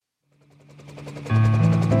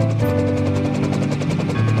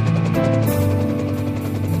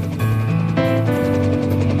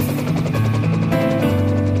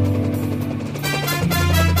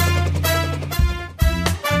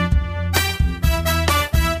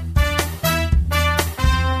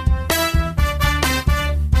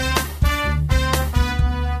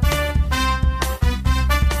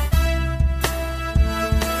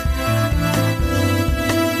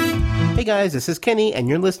guys, this is Kenny, and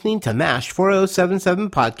you're listening to MASH 4077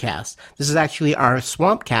 Podcast. This is actually our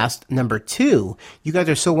Swampcast number 2. You guys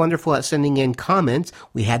are so wonderful at sending in comments,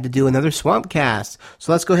 we had to do another Swampcast.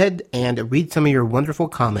 So let's go ahead and read some of your wonderful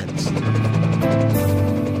comments. We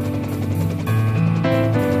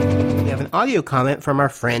have an audio comment from our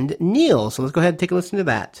friend Neil, so let's go ahead and take a listen to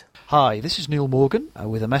that. Hi, this is Neil Morgan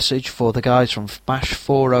with a message for the guys from MASH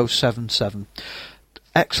 4077.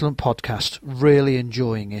 Excellent podcast, really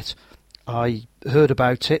enjoying it. I heard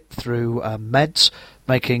about it through Meds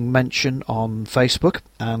making mention on Facebook,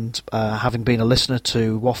 and having been a listener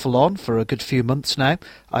to Waffle On for a good few months now,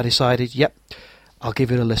 I decided, yep, I'll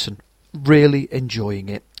give it a listen. Really enjoying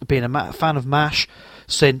it. Being a fan of MASH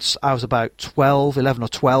since I was about 11 or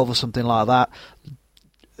 12 or something like that,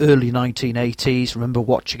 early 1980s, remember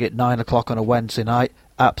watching it 9 o'clock on a Wednesday night,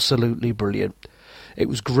 absolutely brilliant. It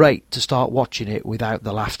was great to start watching it without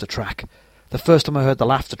the laughter track. The first time I heard the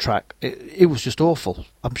laughter track, it was just awful.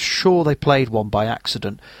 I'm sure they played one by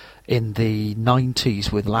accident in the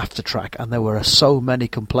 90s with laughter track, and there were so many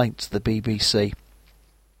complaints to the BBC.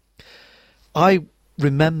 I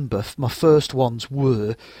remember my first ones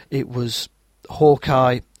it was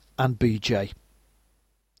Hawkeye and BJ.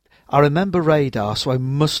 I remember Radar, so I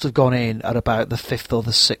must have gone in at about the 5th or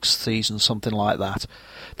the 6th season, something like that.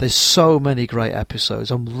 There's so many great episodes.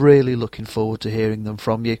 I'm really looking forward to hearing them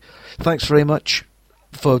from you. Thanks very much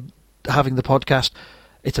for having the podcast.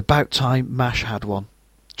 It's about time MASH had one.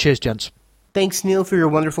 Cheers, gents. Thanks, Neil, for your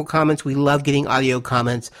wonderful comments. We love getting audio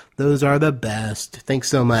comments. Those are the best. Thanks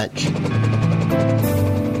so much.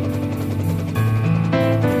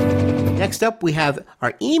 Next up, we have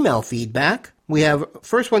our email feedback. We have,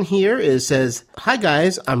 first one here says, "Hi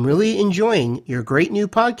guys, I'm really enjoying your great new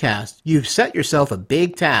podcast. You've set yourself a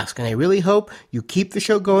big task, and I really hope you keep the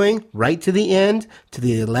show going right to the end, to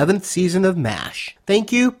the 11th season of MASH.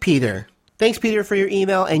 Thank you, Peter." Thanks, Peter, for your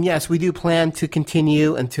email. And yes, we do plan to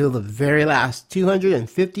continue until the very last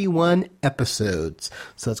 251 episodes.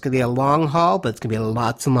 So it's going to be a long haul, but it's going to be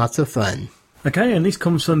lots and lots of fun. Okay, and this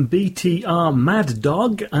comes from BTR Mad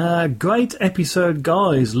Dog. Great episode,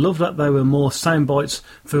 guys. Love that there were more sound bites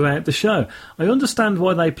throughout the show. I understand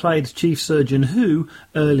why they played Chief Surgeon Who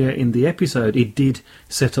earlier in the episode. It did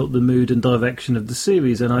set up the mood and direction of the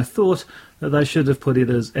series, and I thought that they should have put it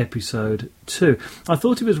as episode 2. I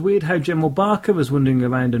thought it was weird how General Barker was wandering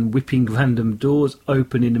around and whipping random doors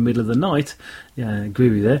open in the middle of the night. Yeah, I agree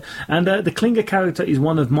with you there. And the Klinger character is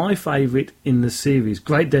one of my favourite in the series.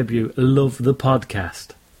 Great debut. Love the podcast.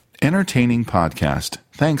 Entertaining podcast.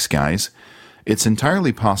 Thanks, guys. It's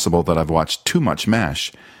entirely possible that I've watched too much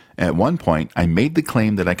MASH. At one point, I made the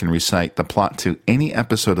claim that I can recite the plot to any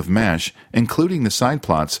episode of MASH, including the side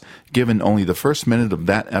plots, given only the first minute of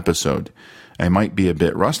that episode. I might be a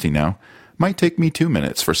bit rusty now. Might take me 2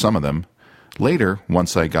 minutes for some of them. Later,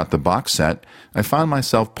 once I got the box set, I found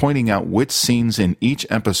myself pointing out which scenes in each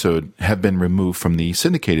episode have been removed from the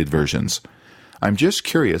syndicated versions. I'm just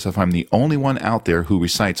curious if I'm the only one out there who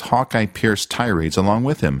recites Hawkeye Pierce tirades along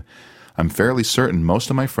with him. I'm fairly certain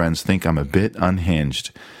most of my friends think I'm a bit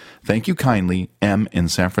unhinged. Thank you kindly, M in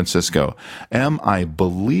San Francisco. M, I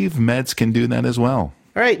believe Meds can do that as well.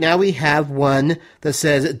 All right, now we have one that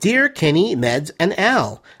says, "Dear Kenny, Meds, and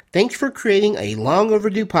Al, thanks for creating a long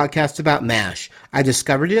overdue podcast about MASH. I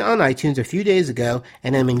discovered it on iTunes a few days ago,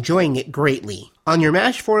 and I'm enjoying it greatly. On your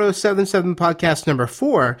MASH 4077 podcast number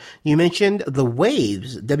 4, you mentioned the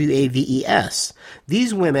Waves, W-A-V-E-S.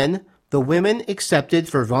 These women, the women accepted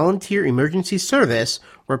for volunteer emergency service,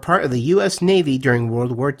 were part of the U.S. Navy during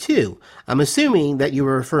World War II. I'm assuming that you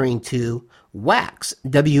were referring to WACS,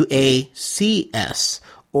 W-A-C-S,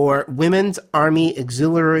 or Women's Army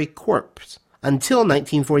Auxiliary Corps, until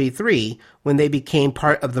 1943, when they became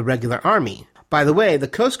part of the regular Army. By the way, the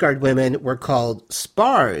Coast Guard women were called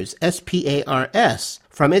SPARS, S-P-A-R-S,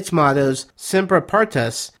 from its mottos, Semper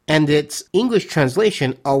Partus, and its English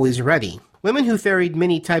translation, Always Ready. Women who ferried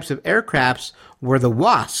many types of aircrafts were the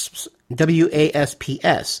WASPs,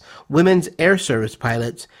 W-A-S-P-S, Women's Air Service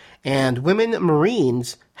Pilots, and women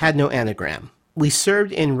Marines had no anagram. We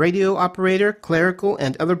served in radio operator, clerical,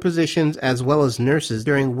 and other positions as well as nurses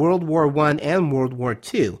during World War I and World War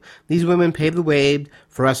II. These women paved the way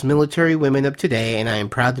for us military women of today, and I am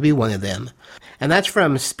proud to be one of them." And that's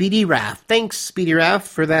from Speedy Raff. Thanks, Speedy Raff,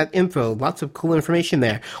 for that info. Lots of cool information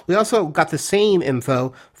there. We also got the same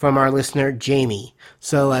info from our listener, Jamie.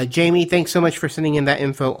 So, Jamie, thanks so much for sending in that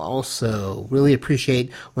info also. Really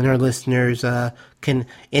appreciate when our listeners can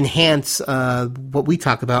enhance what we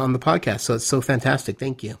talk about on the podcast. So it's so fantastic.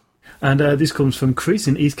 Thank you. And this comes from Chris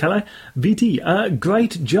in East Calais. BT,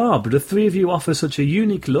 great job. The three of you offer such a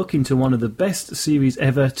unique look into one of the best series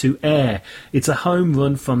ever to air. It's a home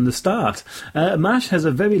run from the start. MASH has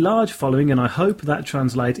a very large following, and I hope that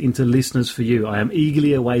translates into listeners for you. I am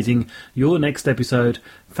eagerly awaiting your next episode.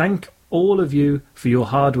 Thank all of you for your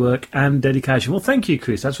hard work and dedication. Well, thank you,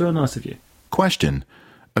 Chris. That's real nice of you. Question.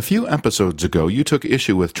 A few episodes ago, you took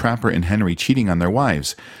issue with Trapper and Henry cheating on their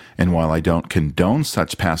wives, and while I don't condone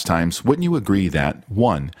such pastimes, wouldn't you agree that,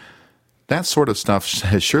 1. That sort of stuff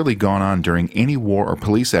has surely gone on during any war or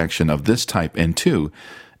police action of this type, and 2.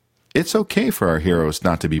 It's okay for our heroes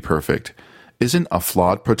not to be perfect. Isn't a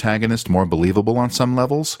flawed protagonist more believable on some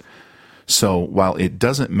levels? So, while it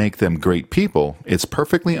doesn't make them great people, it's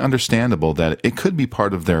perfectly understandable that it could be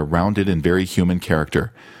part of their rounded and very human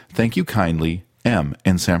character. Thank you kindly, M.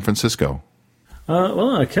 in San Francisco.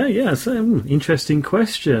 Well, okay, yeah, so, interesting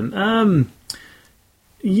question. I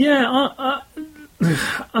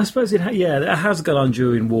suppose it has gone on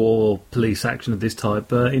during war or police action of this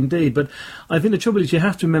type, indeed. But I think the trouble is you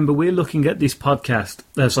have to remember we're looking at this podcast.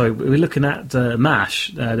 We're looking at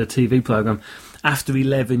MASH, the TV program, after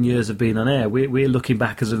 11 years of being on air. We're looking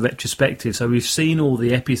back as a retrospective, so we've seen all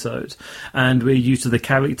the episodes and we're used to the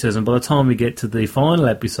characters, and by the time we get to the final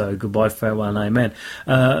episode, Goodbye, Farewell and Amen,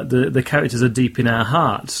 the characters are deep in our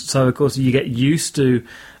hearts. So of course you get used to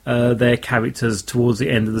their characters towards the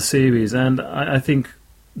end of the series, and I think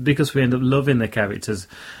because we end up loving their characters,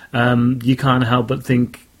 you can't help but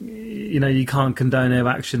think, you can't condone their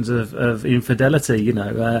actions of infidelity,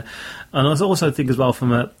 and I also think as well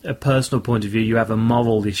from a personal point of view, you have a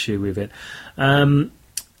moral issue with it. And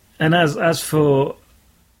as for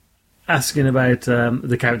asking about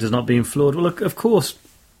the characters not being flawed, well, look, of course,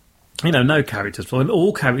 no character's flawed.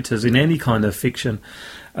 All characters in any kind of fiction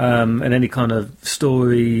and any kind of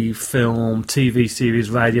story, film, TV series,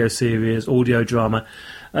 radio series, audio drama,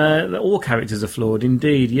 all characters are flawed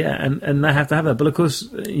indeed, yeah, and they have to have that. But of course,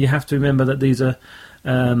 you have to remember that these are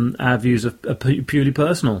our views are purely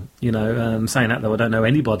personal. Saying that though, I don't know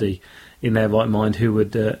anybody in their right mind who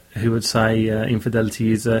would say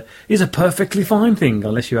infidelity is a perfectly fine thing,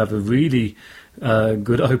 unless you have a really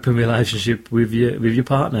good open relationship with your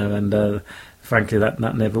partner, and frankly, that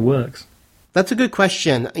never works. That's a good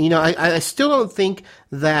question. I still don't think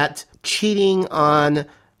that cheating on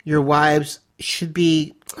your wives should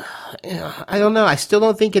be, I don't know. I still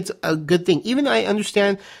don't think it's a good thing. Even though I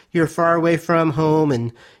understand you're far away from home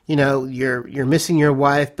and, you're missing your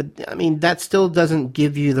wife, but I mean, that still doesn't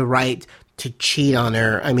give you the right to cheat on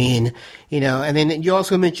her. I mean, and then you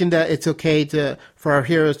also mentioned that it's okay for our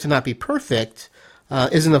heroes to not be perfect.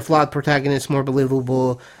 Isn't a flawed protagonist more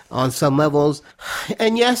believable on some levels?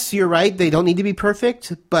 And yes, you're right. They don't need to be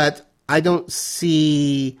perfect, but I don't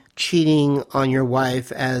see cheating on your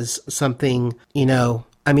wife as something,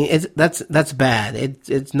 I mean, that's bad.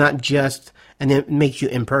 It's not just, and it makes you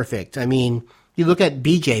imperfect. I mean, you look at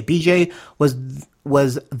BJ. BJ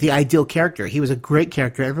was the ideal character. He was a great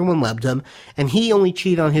character. Everyone loved him, and he only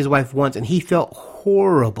cheated on his wife once, and he felt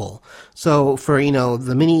horrible. So for,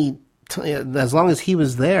 as long as he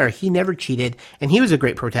was there, he never cheated, and he was a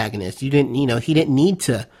great protagonist. He didn't need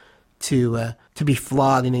to be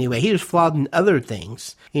flawed in any way. He was flawed in other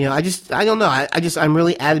things. I don't know. I'm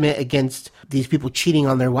really adamant against these people cheating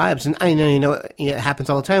on their wives. And I know, it happens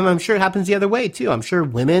all the time. I'm sure it happens the other way too. I'm sure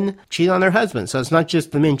women cheat on their husbands. So it's not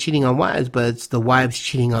just the men cheating on wives, but it's the wives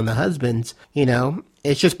cheating on the husbands.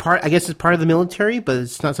 It's just I guess it's part of the military, but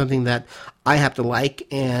it's not something that I have to like.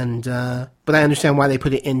 And, but I understand why they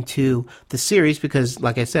put it into the series because,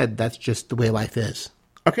 like I said, that's just the way life is.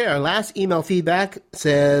 Okay, our last email feedback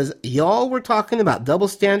says, y'all were talking about Double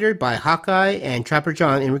Standard by Hawkeye and Trapper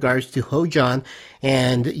John in regards to Ho-Jon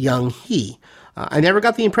and Young Hee. I never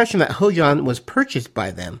got the impression that Ho-Jon was purchased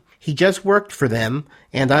by them. He just worked for them,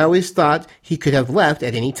 and I always thought he could have left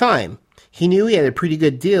at any time. He knew he had a pretty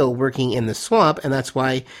good deal working in the swamp, and that's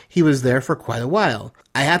why he was there for quite a while.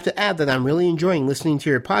 I have to add that I'm really enjoying listening to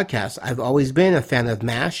your podcast. I've always been a fan of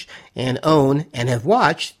MASH and own and have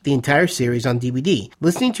watched the entire series on DVD.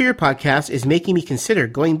 Listening to your podcast is making me consider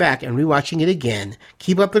going back and rewatching it again.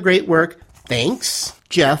 Keep up the great work. Thanks,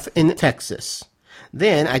 Jeff in Texas.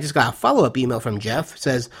 Then I just got a follow-up email from Jeff. It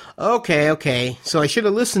says, okay, so I should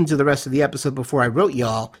have listened to the rest of the episode before I wrote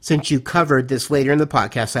y'all, since you covered this later in the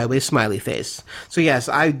podcast, sideways smiley face. So yes,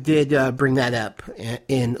 I did bring that up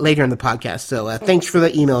in later in the podcast. So thanks for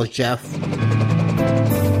the emails, Jeff.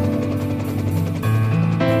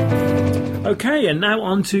 Okay, and now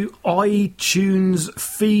on to iTunes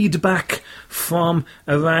feedback from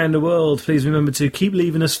around the world. Please remember to keep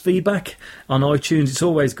leaving us feedback on iTunes. It's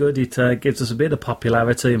always good. It gives us a bit of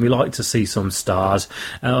popularity, and we like to see some stars,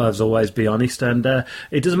 as always, be honest. And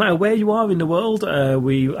it doesn't matter where you are in the world,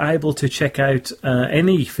 we're able to check out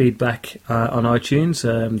any feedback on iTunes,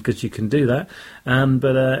 because you can do that.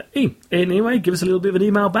 But anyway, give us a little bit of an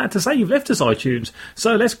email back to say you've left us iTunes.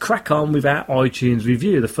 So let's crack on with our iTunes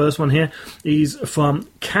review. The first one here is from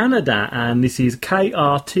Canada, and this is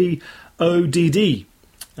KRTODD,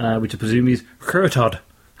 which I presume is Kurtod.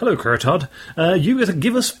 Hello, Kurtod. You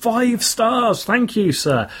give us 5 stars. Thank you,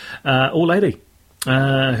 sir. Or lady.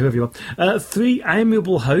 Whoever you are. 3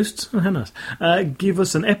 amiable hosts, how nice, give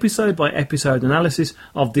us an episode-by-episode analysis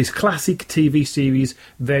of this classic TV series.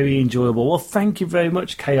 Very enjoyable. Well, thank you very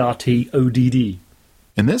much, KRTODD.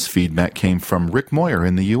 And this feedback came from Rick Moyer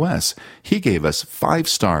in the U.S. He gave us 5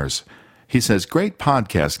 stars. He says, great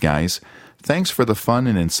podcast, guys. Thanks for the fun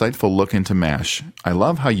and insightful look into MASH. I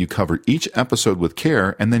love how you cover each episode with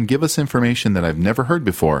care and then give us information that I've never heard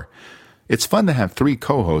before. It's fun to have 3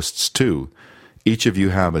 co-hosts, too. Each of you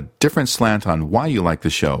have a different slant on why you like the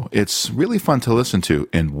show. It's really fun to listen to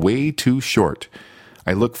and way too short.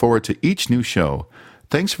 I look forward to each new show.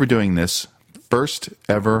 Thanks for doing this first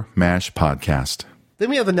ever MASH podcast. Then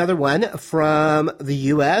we have another one from the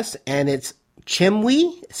U.S., and it's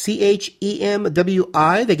Chemwi,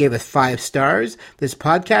 CHEMWI. They gave us 5 stars. This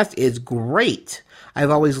podcast is great. I've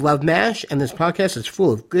always loved MASH, and this podcast is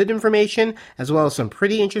full of good information, as well as some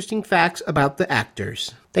pretty interesting facts about the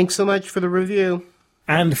actors. Thanks so much for the review.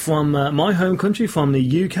 And from my home country, from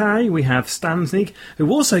the UK, we have Stansnick, who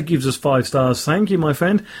also gives us 5 stars. Thank you, my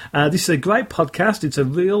friend. This is a great podcast. It's a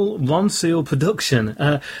real Ron Seal production.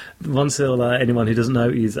 Ron Seal, anyone who doesn't know,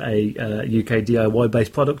 is a UK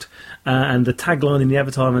DIY-based product. And the tagline in the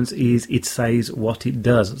advertisements is, it says what it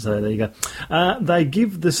does. So there you go. They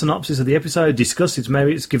give the synopsis of the episode, discuss its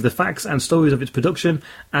merits, give the facts and stories of its production,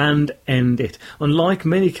 and end it. Unlike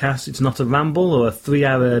many casts, it's not a ramble or a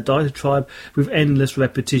 3-hour diatribe with endless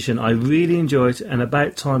repetition. I really enjoy it, and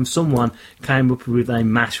about time someone came up with a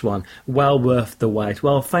MASH one. Well worth the wait.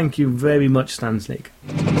 Well, thank you very much, Stansnick.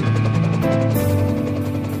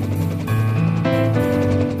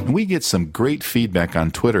 We get some great feedback on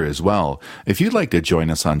Twitter as well. If you'd like to join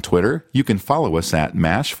us on Twitter, you can follow us at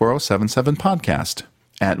MASH4077 Podcast.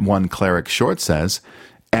 At One Cleric Short says,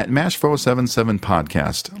 at MASH4077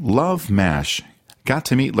 Podcast, love MASH. Got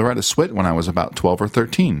to meet Loretta Swit when I was about 12 or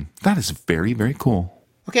 13. That is very, very cool.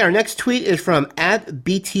 Okay, our next tweet is from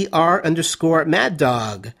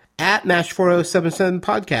 @BTR_MadDog, at MASH4077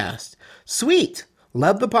 Podcast. Sweet!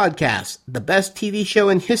 Love the podcast. The best TV show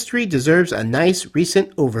in history deserves a nice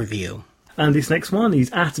recent overview. And this next one is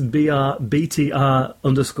at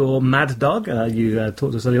BTR_MadDog. You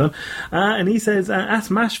talked to us earlier on. And he says, at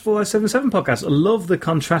MASH4077 Podcast, I love the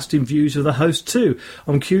contrasting views of the host too.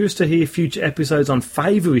 I'm curious to hear future episodes on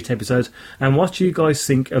favourite episodes and what you guys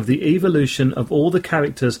think of the evolution of all the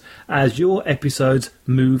characters as your episodes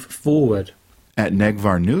move forward. At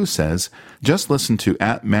Negvar News says, just listen to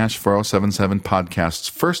at MASH4077 Podcast's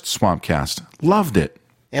first Swampcast. Loved it.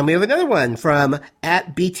 And we have another one from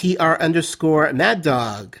at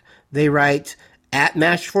BTR_MadDog. They write, at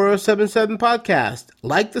MASH4077 Podcast,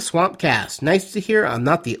 like the Swampcast. Nice to hear I'm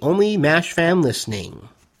not the only MASH fan listening.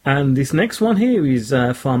 And this next one here is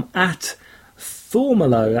from at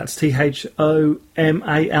Thormalo, that's THOMALO,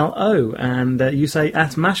 and you say,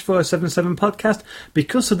 at MASH4077 Podcast,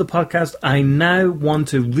 because of the podcast, I now want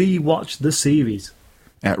to re-watch the series.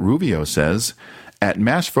 At Rubio says, at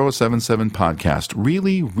MASH4077 Podcast,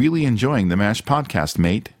 really, really enjoying the MASH podcast,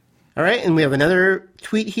 mate. All right, and we have another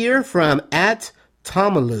tweet here from at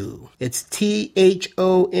Tomalu. It's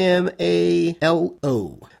THOMALO.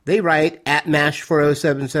 They write, at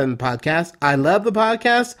MASH4077 Podcast, I love the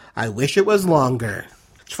podcast. I wish it was longer.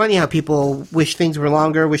 It's funny how people wish things were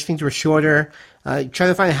longer, wish things were shorter. Try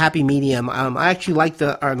to find a happy medium. I actually like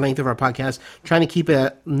our length of our podcast. Trying to keep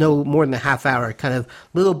it no more than a half hour, kind of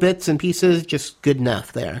little bits and pieces, just good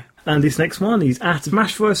enough there. And this next one is at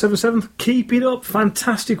MASH4077. Keep it up.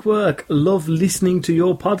 Fantastic work. Love listening to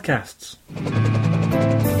your podcasts.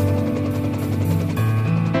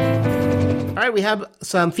 All right, we have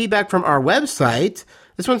some feedback from our website.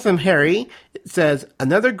 This one's from Harry. It says,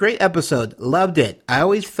 another great episode. Loved it. I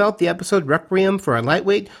always felt the episode Requiem for a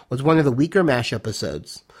Lightweight was one of the weaker MASH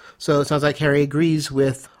episodes. So it sounds like Harry agrees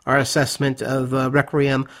with our assessment of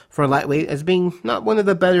Requiem for a Lightweight as being not one of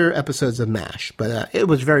the better episodes of MASH. But it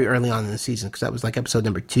was very early on in the season because that was like episode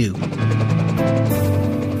number 2.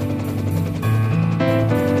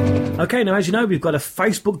 Okay, now as you know, we've got a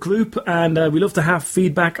Facebook group, and we love to have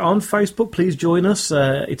feedback on Facebook. Please join us.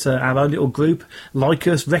 It's our own little group. Like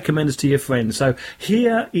us, recommend us to your friends. So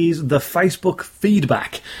here is the Facebook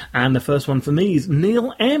feedback, and the first one for me is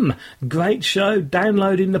Neil M. Great show.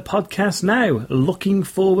 Downloading the podcast now. Looking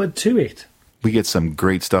forward to it. We get some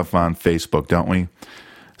great stuff on Facebook, don't we?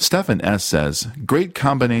 Stefan S. says, great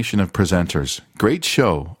combination of presenters. Great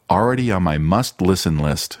show. Already on my must-listen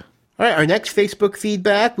list. All right, our next Facebook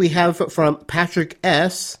feedback we have from Patrick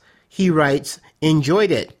S. He writes, enjoyed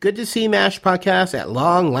it. Good to see MASH podcast at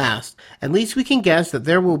long last. At least we can guess that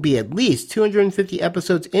there will be at least 250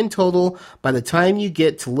 episodes in total by the time you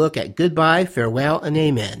get to look at goodbye, farewell, and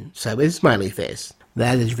amen. So is smiley face.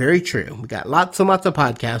 That is very true. We got lots and lots of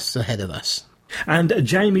podcasts ahead of us. And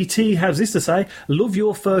Jamie T has this to say, love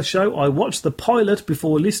your first show. I watched the pilot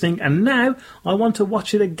before listening, and now I want to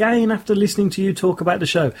watch it again after listening to you talk about the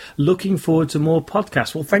show. Looking forward to more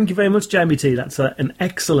podcasts. Well, thank you very much, Jamie T. That's an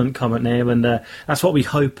excellent comment there, and that's what we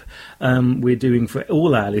hope we're doing for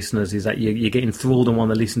all our listeners, is that you get enthralled and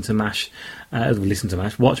want to listen to MASH,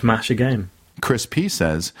 watch MASH again. Chris P.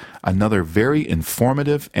 says, another very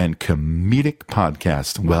informative and comedic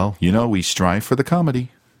podcast. Well, you know, we strive for the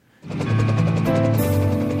comedy.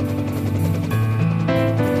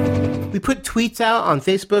 We put tweets out on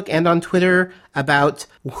Facebook and on Twitter about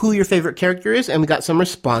who your favorite character is, and we got some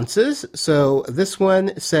responses. So this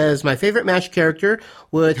one says, my favorite MASH character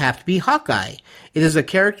would have to be Hawkeye. It is a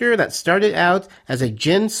character that started out as a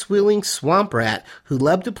gin-swilling swamp rat who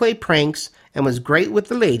loved to play pranks and was great with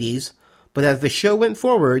the ladies, but as the show went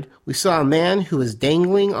forward, we saw a man who was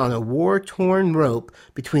dangling on a war-torn rope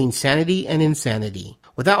between sanity and insanity.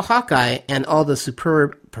 Without Hawkeye and all the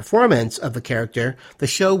superb performance of the character, the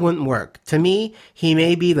show wouldn't work. To me, he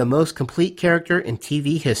may be the most complete character in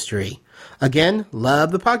TV history. Again,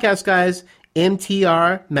 love the podcast, guys.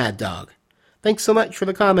 MTR Mad Dog. Thanks so much for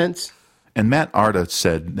the comments. And Matt Arda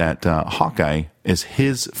said that Hawkeye is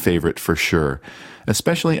his favorite for sure,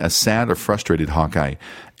 especially a sad or frustrated Hawkeye.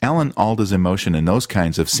 Alan Alda's emotion in those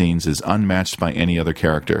kinds of scenes is unmatched by any other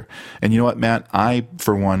character. And you know what, Matt? I,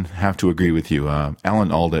 for one, have to agree with you.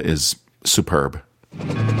 Alan Alda is superb.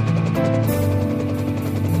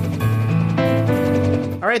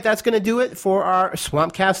 All right, that's going to do it for our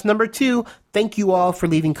Swampcast number 2. Thank you all for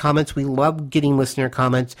leaving comments. We love getting listener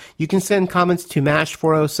comments. You can send comments to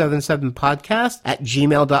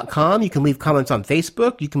mash4077podcast@gmail.com. You can leave comments on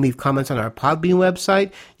Facebook. You can leave comments on our Podbean website.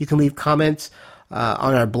 You can leave comments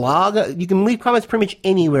on our blog. You can leave comments pretty much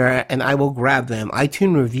anywhere, and I will grab them.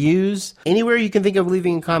 iTunes reviews, anywhere you can think of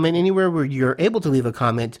leaving a comment, anywhere where you're able to leave a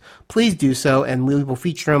comment, please do so, and we will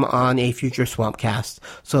feature them on a future Swampcast.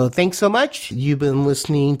 So thanks so much. You've been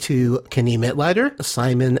listening to Kenny Mittleider,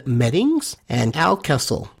 Simon Meddings, and Al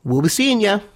Kessel. We'll be seeing ya.